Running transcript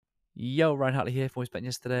Yo, Ryan Hartley here, Voice Betting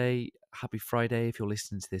Yesterday. Happy Friday if you're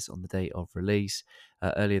listening to this on the day of release.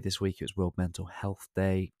 Earlier this week, it was World Mental Health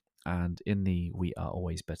Day. And in the We Are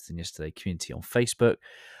Always Better Than Yesterday community on Facebook,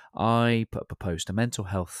 I put up a post, a mental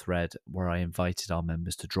health thread, where I invited our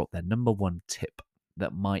members to drop their number one tip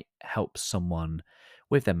that might help someone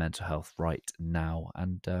with their mental health right now.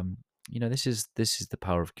 And, this is the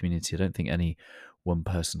power of community. I don't think any one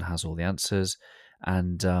person has all the answers.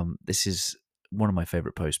 And this is one of my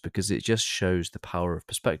favorite posts because it just shows the power of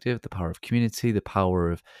perspective, the power of community, the power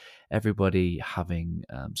of everybody having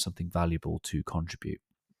something valuable to contribute.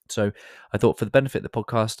 So I thought for the benefit of the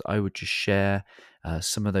podcast, I would just share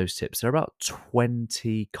some of those tips. There are about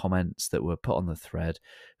 20 comments that were put on the thread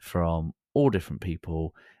from all different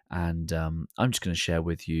people. And I'm just going to share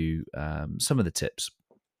with you some of the tips.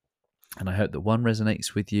 And I hope that one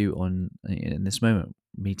resonates with you in this moment,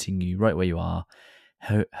 meeting you right where you are,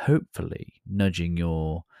 hopefully nudging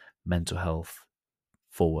your mental health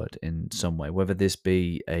forward in some way, whether this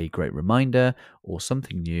be a great reminder or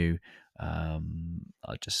something new. I'll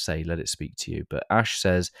just say, let it speak to you. But Ash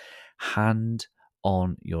says, hand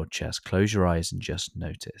on your chest, close your eyes and just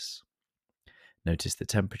notice. Notice the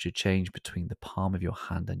temperature change between the palm of your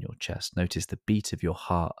hand and your chest. Notice the beat of your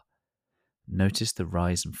heart. Notice the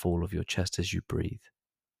rise and fall of your chest as you breathe.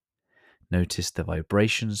 Notice the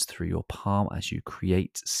vibrations through your palm as you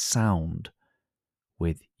create sound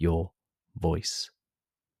with your voice.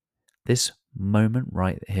 This moment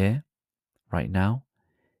right here, right now,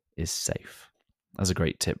 is safe. That's a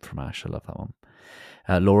great tip from Ash. I love that one.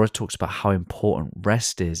 Laura talks about how important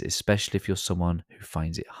rest is, especially if you're someone who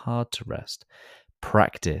finds it hard to rest.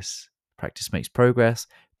 Practice. Practice makes progress.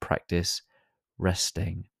 Practice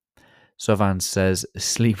resting. Sovan says,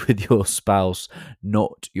 sleep with your spouse,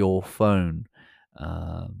 not your phone.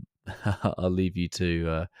 I'll leave you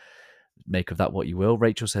to make of that what you will.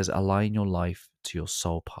 Rachel says, align your life to your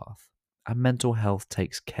soul path. And mental health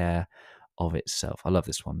takes care of itself. I love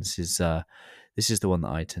this one. This is the one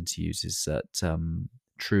that I tend to use, is that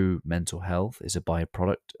true mental health is a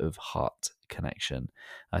byproduct of heart connection.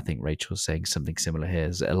 I think Rachel's saying something similar here,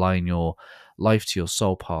 is align your life to your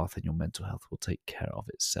soul path and your mental health will take care of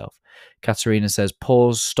itself. Katerina says,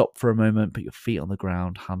 pause, stop for a moment, put your feet on the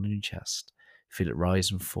ground, hand on your chest, feel it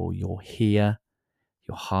rise and fall. You're here.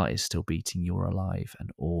 Your heart is still beating, you're alive,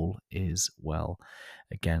 and all is well.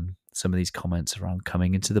 Again, some of these comments around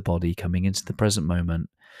coming into the body, coming into the present moment.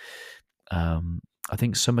 I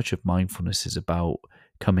think so much of mindfulness is about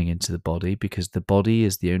coming into the body, because the body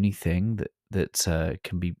is the only thing that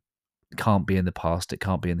can't be in the past, it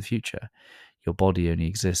can't be in the future. Your body only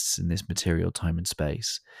exists in this material time and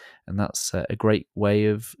space. And that's a great way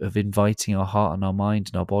of inviting our heart and our mind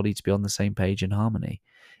and our body to be on the same page in harmony,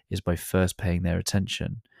 is by first paying their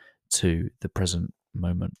attention to the present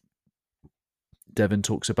moment. Devin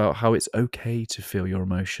talks about how it's okay to feel your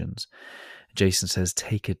emotions. Jason says,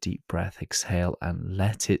 take a deep breath, exhale, and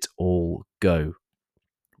let it all go.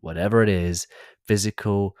 Whatever it is,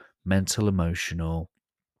 physical, mental, emotional,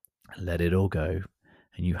 let it all go,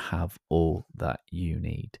 and you have all that you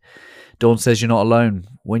need. Dawn says, you're not alone.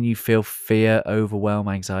 When you feel fear, overwhelm,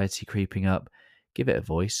 anxiety creeping up, give it a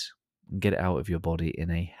voice and get it out of your body in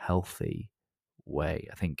a healthy way.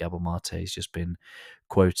 I think Gabor Mate has just been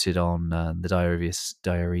quoted on the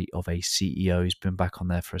Diary of a CEO. He's been back on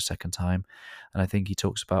there for a second time. And I think he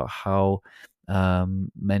talks about how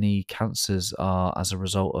many cancers are as a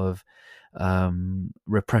result of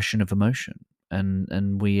repression of emotion.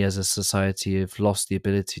 And we as a society have lost the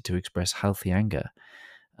ability to express healthy anger.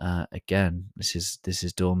 Again, this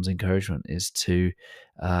is Dawn's encouragement, is to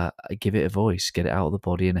give it a voice, get it out of the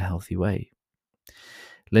body in a healthy way.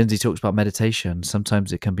 Lindsay talks about meditation.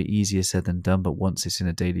 Sometimes it can be easier said than done, but once it's in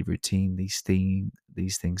a daily routine, these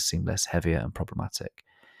things seem less heavier and problematic.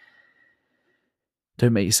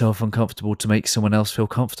 Don't make yourself uncomfortable to make someone else feel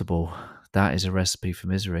comfortable. That is a recipe for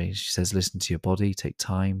misery. She says, listen to your body, take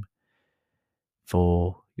time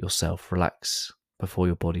for yourself, relax before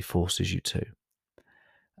your body forces you to.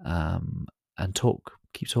 And talk,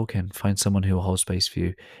 keep talking, find someone who will hold space for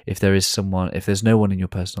you. If there's no one in your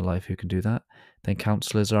personal life who can do that, then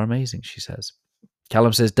counsellors are amazing, she says.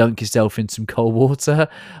 Callum says, dunk yourself in some cold water.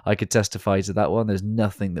 I could testify to that one. There's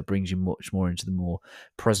nothing that brings you much more into the more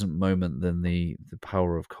present moment than the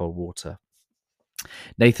power of cold water.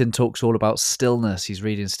 Nathan talks all about stillness. He's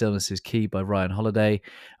reading Stillness is Key by Ryan Holiday.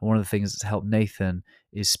 And one of the things that's helped Nathan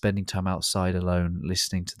is spending time outside alone,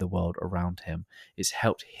 listening to the world around him. It's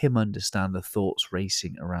helped him understand the thoughts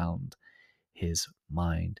racing around his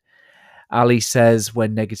mind. Ali says,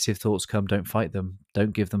 when negative thoughts come, don't fight them.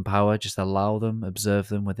 Don't give them power. Just allow them, observe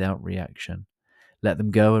them without reaction. Let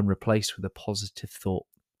them go and replace with a positive thought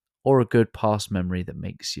or a good past memory that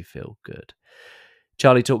makes you feel good.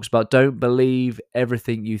 Charlie talks about don't believe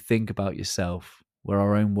everything you think about yourself. We're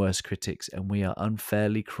our own worst critics and we are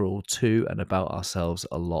unfairly cruel to and about ourselves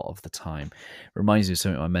a lot of the time. Reminds me of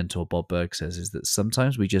something my mentor Bob Berg says, is that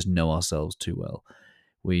sometimes we just know ourselves too well.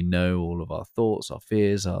 We know all of our thoughts, our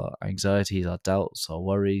fears, our anxieties, our doubts, our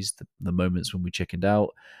worries, the moments when we chickened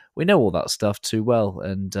out. We know all that stuff too well,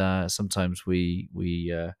 and sometimes we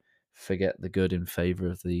forget the good in favor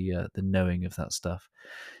of the knowing of that stuff.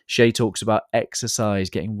 Shay talks about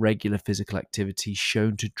exercise, getting regular physical activity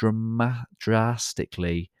shown to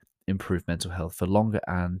drastically improve mental health for longer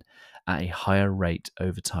and at a higher rate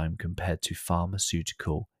over time compared to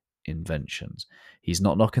pharmaceutical inventions. He's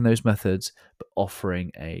not knocking those methods, but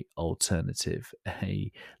offering a alternative,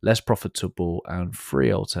 a less profitable and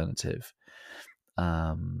free alternative.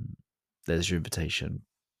 There's your invitation.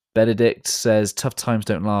 Benedict says, tough times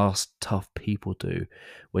don't last, tough people do.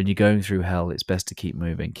 When you're going through hell, it's best to keep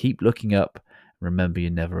moving. Keep looking up. Remember,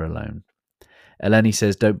 you're never alone. Eleni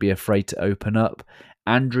says, don't be afraid to open up.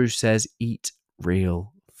 Andrew says, eat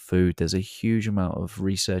real food. There's a huge amount of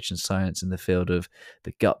research and science in the field of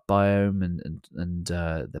the gut biome and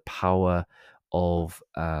the power of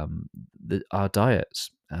our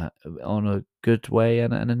diets on a good way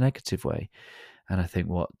and a negative way. And I think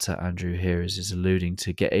what Andrew here is alluding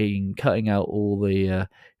to cutting out all the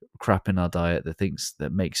crap in our diet, the things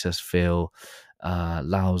that makes us feel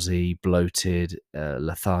lousy, bloated,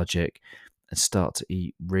 lethargic, and start to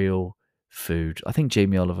eat real food. I think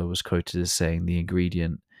Jamie Oliver was quoted as saying the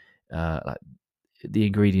ingredients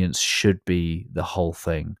should be the whole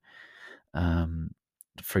thing.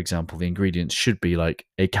 For example, the ingredients should be like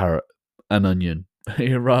a carrot, an onion,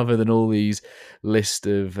 rather than all these list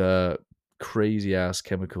of crazy ass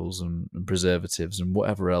chemicals and preservatives and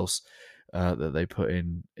whatever else that they put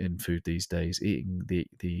in food these days. Eating the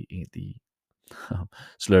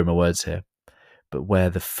slurring my words here, but where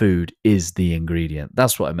the food is the ingredient.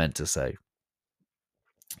 That's what I meant to say.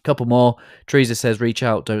 A couple more. Teresa says, reach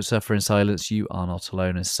out, don't suffer in silence. You are not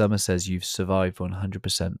alone. And Summer says, you've survived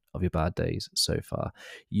 100% of your bad days so far.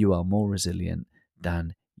 You are more resilient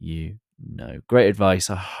than you know. Great advice.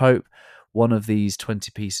 I hope one of these 20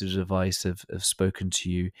 pieces of advice have spoken to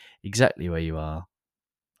you exactly where you are.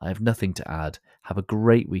 I have nothing to add. Have a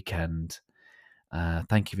great weekend.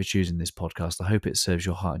 Thank you for choosing this podcast. I hope it serves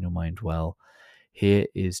your heart and your mind well. Here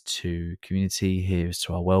is to community, here is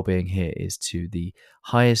to our well-being, here is to the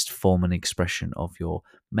highest form and expression of your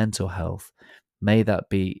mental health. May that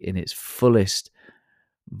be in its fullest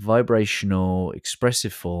vibrational,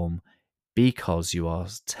 expressive form, because you are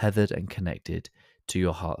tethered and connected to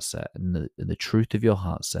your heart set. And the truth of your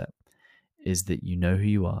heart set is that you know who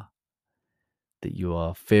you are, that you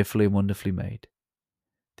are fearfully and wonderfully made,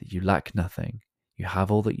 that you lack nothing, you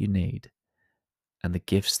have all that you need, and the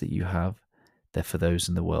gifts that you have, they're for those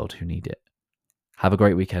in the world who need it. Have a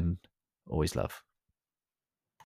great weekend. Always love.